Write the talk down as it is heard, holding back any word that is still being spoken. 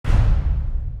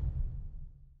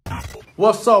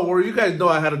What's up? Well, you guys know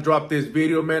I had to drop this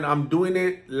video, man. I'm doing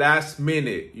it last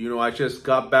minute. I just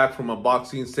got back from a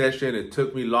boxing session. It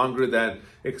took me longer than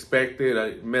expected.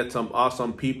 I met some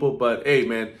awesome people, but hey,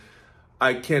 man,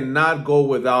 I cannot go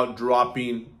without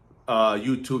dropping a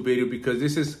YouTube video because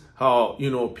this is how,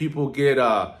 people get,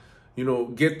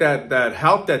 get that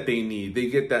help that they need.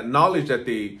 They get that knowledge that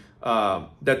they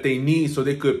need so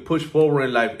they could push forward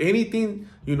in life. Anything,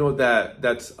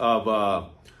 that's of,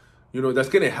 that's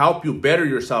going to help you better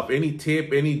yourself. Any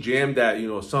tip, any gem that,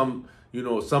 some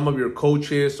of your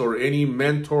coaches or any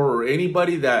mentor or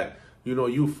anybody that,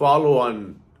 you follow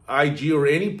on IG or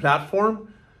any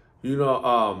platform, it's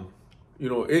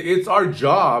our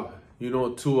job,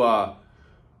 to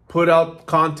put out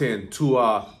content,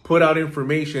 to put out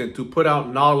information, to put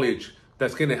out knowledge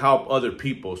that's going to help other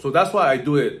people. So that's why I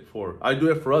do it for. I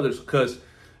do it for others because,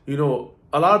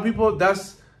 a lot of people,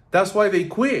 that's why they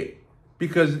quit.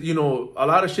 Because, a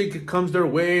lot of shit comes their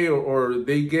way or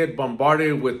they get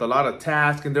bombarded with a lot of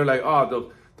tasks and they're like,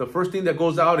 oh, the first thing that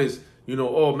goes out is,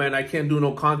 oh, man, I can't do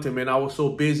no content, man. I was so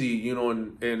busy,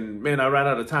 and man, I ran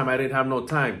out of time. I didn't have no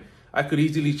time. I could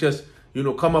easily just,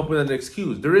 come up with an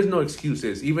excuse. There is no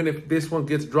excuses. Even if this one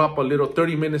gets dropped a little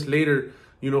 30 minutes later,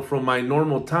 from my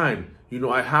normal time,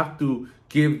 I have to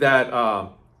give that,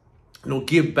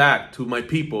 give back to my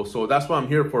people. So that's what I'm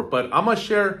here for. But I'm going to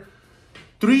share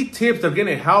 3 tips that are going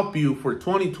to help you for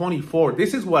 2024.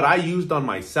 This is what I used on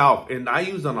myself and I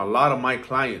used on a lot of my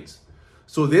clients.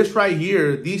 So this right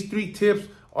here, these 3 tips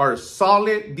are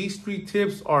solid. These 3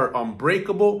 tips are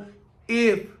unbreakable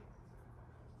if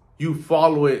you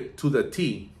follow it to the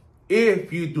T.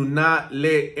 If you do not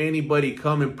let anybody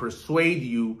come and persuade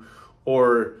you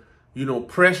or,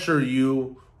 pressure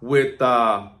you with,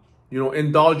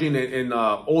 indulging in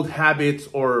old habits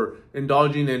or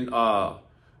indulging in,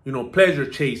 pleasure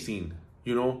chasing,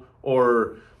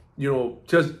 or,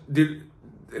 just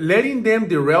letting them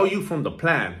derail you from the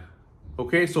plan.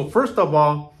 Okay. So first of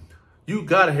all, you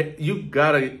gotta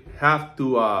have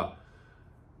to,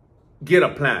 get a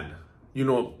plan.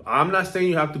 I'm not saying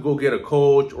you have to go get a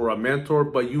coach or a mentor,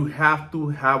 but you have to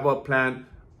have a plan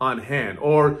on hand,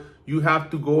 or you have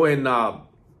to go and,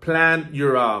 plan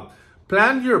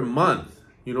your month.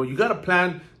 You got to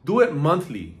plan. Do it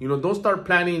monthly. Don't start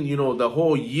planning, the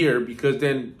whole year because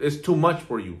then it's too much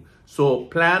for you. So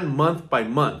plan month by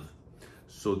month.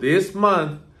 So this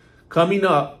month coming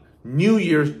up, New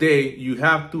Year's Day, you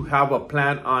have to have a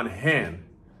plan on hand.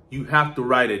 You have to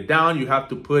write it down. You have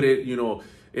to put it,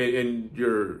 in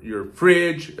your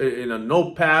fridge, in a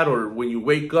notepad, or when you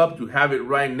wake up, you have it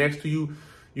right next to you.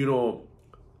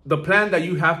 The plan that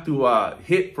you have to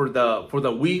hit for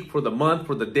the week, for the month,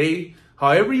 for the day.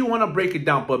 However you want to break it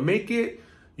down, but make it,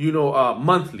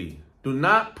 monthly. Do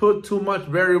not put too much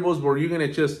variables where you're going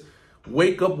to just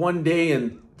wake up one day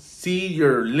and see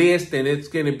your list and it's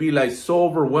going to be like so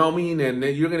overwhelming and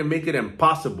then you're going to make it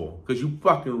impossible because you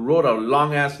fucking wrote a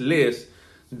long ass list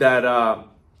that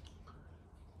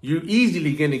you're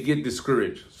easily going to get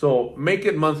discouraged. So make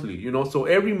it monthly, so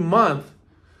every month,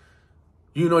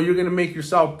 you're going to make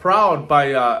yourself proud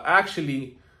by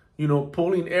actually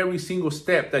pulling every single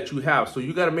step that you have. So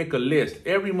you got to make a list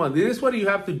every month. This is what you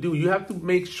have to do. You have to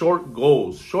make short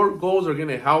goals. Short goals are going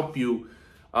to help you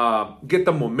get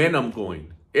the momentum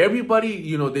going.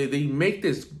 Everybody, they make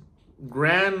this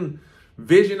grand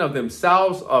vision of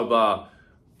themselves of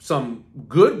some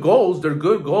good goals. They're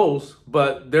good goals,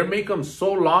 but they make them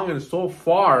so long and so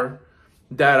far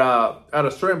that at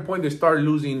a certain point, they start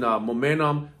losing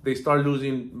momentum. They start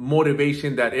losing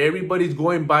motivation that everybody's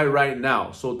going by right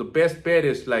now. So the best bet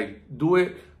is do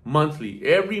it monthly,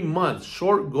 every month,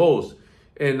 short goals,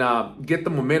 and get the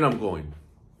momentum going.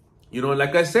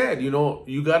 Like I said, you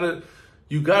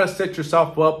gotta set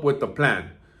yourself up with the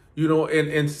plan.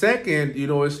 And second,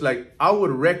 it's I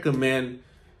would recommend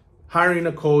hiring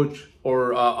a coach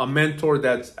or a mentor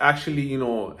that's actually,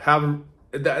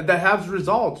 that has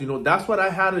results. That's what I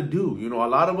had to do. A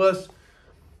lot of us,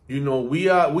 we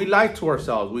lie to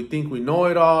ourselves. We think we know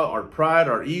it all. Our pride,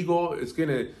 our ego, it's going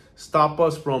to stop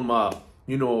us from,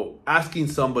 asking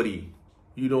somebody,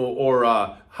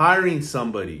 or hiring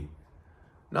somebody.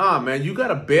 Nah, man, you got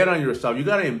to bet on yourself. You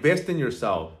got to invest in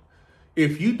yourself.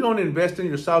 If you don't invest in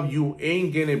yourself, you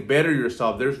ain't going to better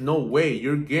yourself. There's no way.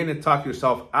 You're going to talk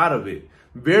yourself out of it.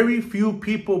 Very few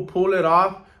people pull it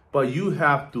off. But you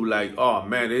have to oh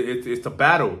man, it's a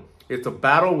battle. It's a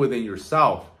battle within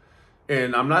yourself.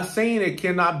 And I'm not saying it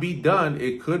cannot be done.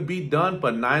 It could be done,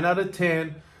 but 9 out of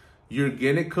 10, you're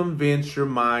going to convince your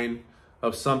mind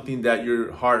of something that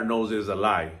your heart knows is a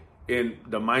lie. And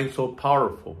the mind's so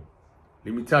powerful.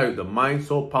 Let me tell you, the mind's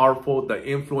so powerful, the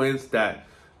influence that,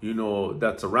 you know,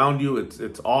 that's around you.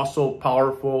 It's also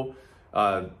powerful.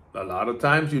 A lot of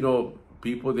times, you know,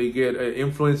 people, they get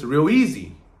influenced real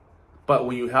easy. But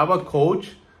when you have a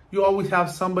coach, you always have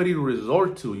somebody to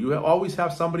resort to. You always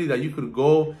have somebody that you could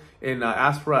go and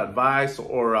ask for advice,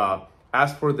 or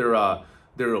ask for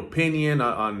their opinion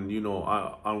on you know,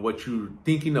 on what you're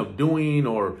thinking of doing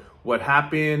or what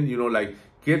happened. You know, like,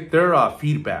 get their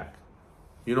feedback.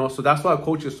 You know, so that's why a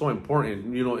coach is so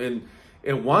important. You know,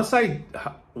 and once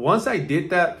I did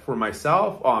that for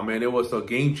myself, oh man, it was a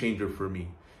game changer for me.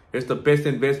 It's the best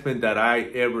investment that I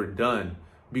ever done,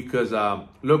 because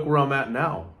look where I'm at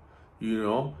now. You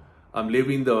know, I'm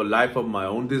living the life of my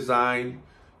own design.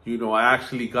 You know, I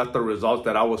actually got the results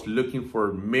that I was looking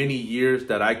for many years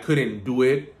that I couldn't do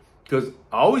it, because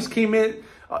I always came in,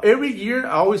 every year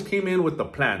I always came in with the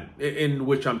plan, in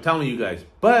which I'm telling you guys.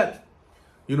 But,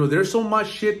 you know, there's so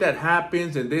much shit that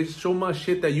happens, and there's so much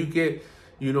shit that you get,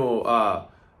 you know,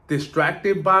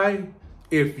 distracted by.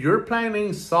 If your plan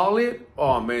ain't solid,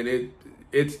 oh man,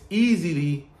 it's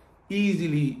easily,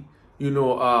 you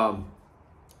know,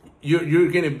 you're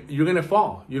gonna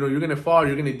fall. You know, you're gonna fall.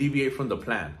 You're gonna deviate from the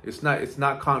plan. It's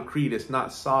not concrete. It's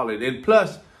not solid. And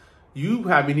plus, you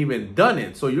haven't even done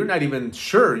it, so you're not even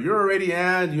sure. You're already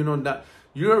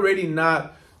you're already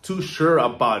not too sure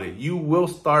about it. You will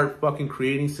start fucking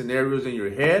creating scenarios in your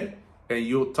head, and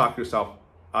you'll talk yourself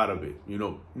out of it. You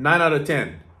know, 9 out of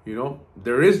 10. You know,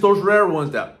 there is those rare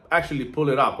ones that actually pull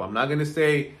it off. I'm not gonna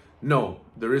say no.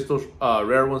 There is those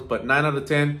rare ones, but 9 out of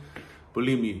 10,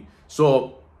 believe me.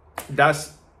 So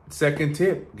that's second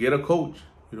tip: get a coach.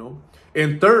 You know,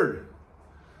 and third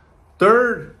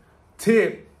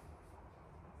tip: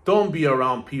 don't be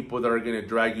around people that are gonna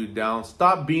drag you down.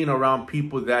 Stop being around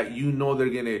people that you know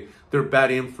they're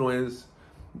bad influence.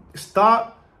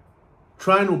 Stop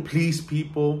trying to please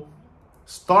people.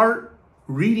 Start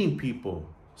reading people.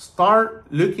 Start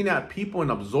looking at people and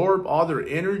absorb all their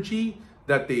energy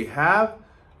that they have.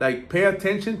 Like, pay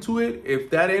attention to it.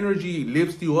 If that energy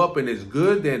lifts you up and is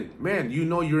good, then man, you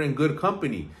know you're in good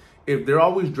company. If they're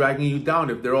always dragging you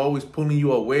down, if they're always pulling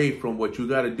you away from what you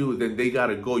got to do, then they got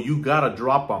to go. You got to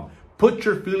drop them. Put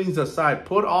your feelings aside.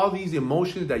 Put all these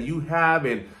emotions that you have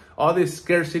and all this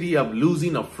scarcity of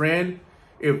losing a friend.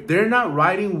 If they're not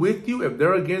riding with you, if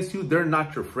they're against you, they're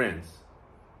not your friends.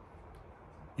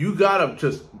 You got to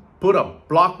just put a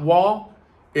block wall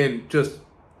and just,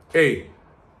 hey,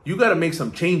 you got to make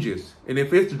some changes. And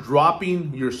if it's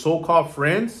dropping your so-called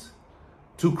friends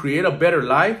to create a better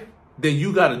life, then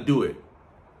you got to do it.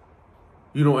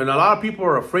 You know, and a lot of people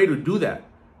are afraid to do that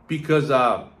because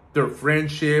their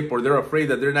friendship, or they're afraid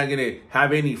that they're not going to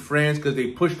have any friends because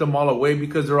they push them all away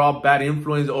because they're all bad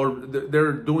influence, or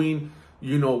they're doing,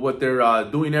 you know, what they're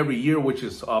doing every year, which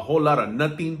is a whole lot of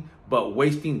nothing but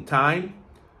wasting time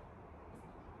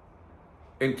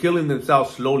and killing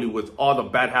themselves slowly with all the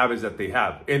bad habits that they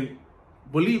have. And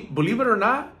believe it or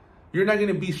not, you're not going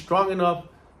to be strong enough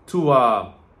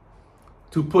to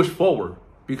push forward,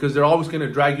 because they're always going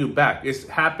to drag you back. It's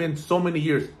happened so many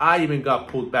years. I even got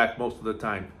pulled back most of the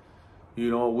time,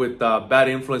 you know, with bad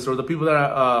influence, or the people that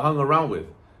I hung around with.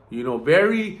 You know,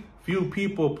 very few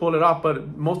people pull it off,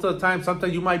 but most of the time,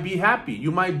 sometimes you might be happy.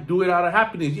 You might do it out of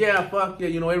happiness. Yeah, fuck yeah,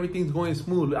 you know, everything's going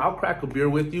smooth. I'll crack a beer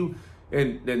with you.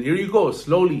 And then here you go,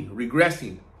 slowly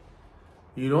regressing,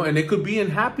 you know, and it could be in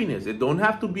happiness. It don't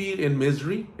have to be in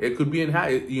misery. It could be in,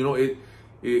 you know,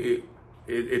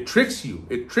 it tricks you.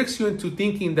 It tricks you into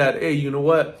thinking that, hey, you know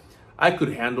what, I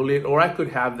could handle it, or I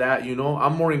could have that, you know,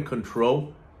 I'm more in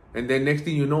control. And then next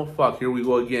thing you know, fuck, here we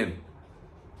go again.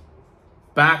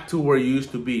 Back to where you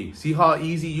used to be. See how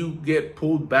easy you get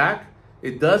pulled back?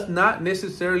 It does not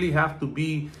necessarily have to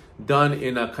be done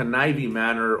in a conniving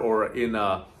manner, or in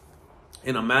a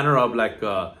manner of like,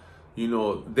 you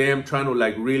know, them trying to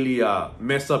like really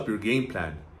mess up your game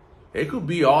plan. It could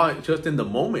be all just in the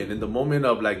moment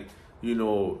of like, you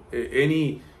know,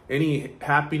 any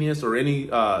happiness or any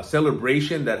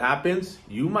celebration that happens.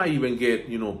 You might even get,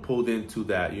 you know, pulled into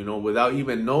that, you know, without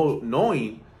even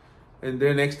knowing. And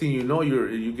then next thing you know,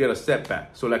 you get a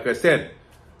setback. So like I said,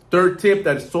 third tip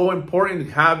that is so important: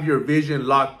 have your vision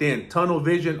locked in, tunnel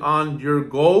vision on your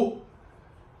goal.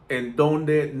 And don't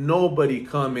let nobody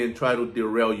come and try to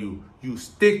derail you. You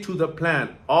stick to the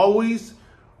plan. Always,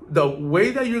 the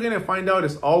way that you're going to find out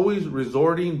is always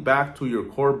resorting back to your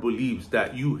core beliefs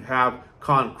that you have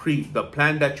concrete, the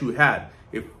plan that you had.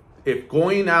 If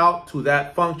going out to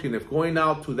that function, if going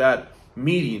out to that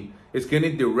meeting is going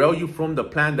to derail you from the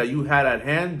plan that you had at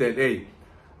hand, then hey,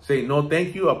 say no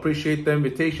thank you. I appreciate the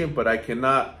invitation, but I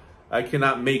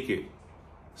cannot make it.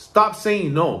 Stop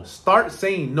saying no. Start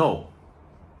saying no.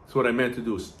 That's what I meant to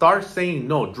do. Start saying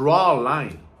no. Draw a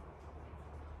line.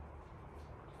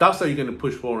 That's how you're going to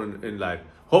push forward in life.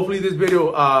 Hopefully this video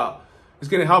is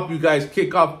going to help you guys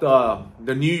kick off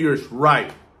the New Year's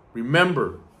right.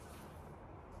 Remember,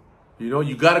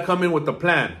 you got to come in with a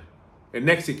plan and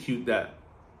execute that.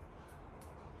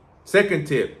 Second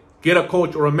tip, get a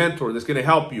coach or a mentor that's going to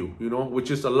help you, which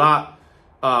is a lot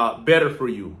better for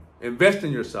you. Invest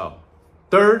in yourself.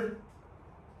 Third,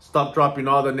 stop dropping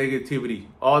all the negativity,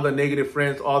 all the negative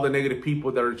friends, all the negative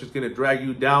people that are just going to drag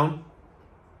you down.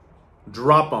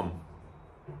 Drop them.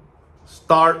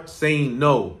 Start saying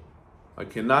no. I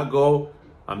cannot go.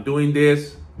 I'm doing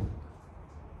this.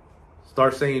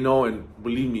 Start saying no, and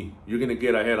believe me, you're going to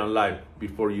get ahead on life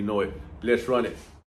before you know it. Let's run it.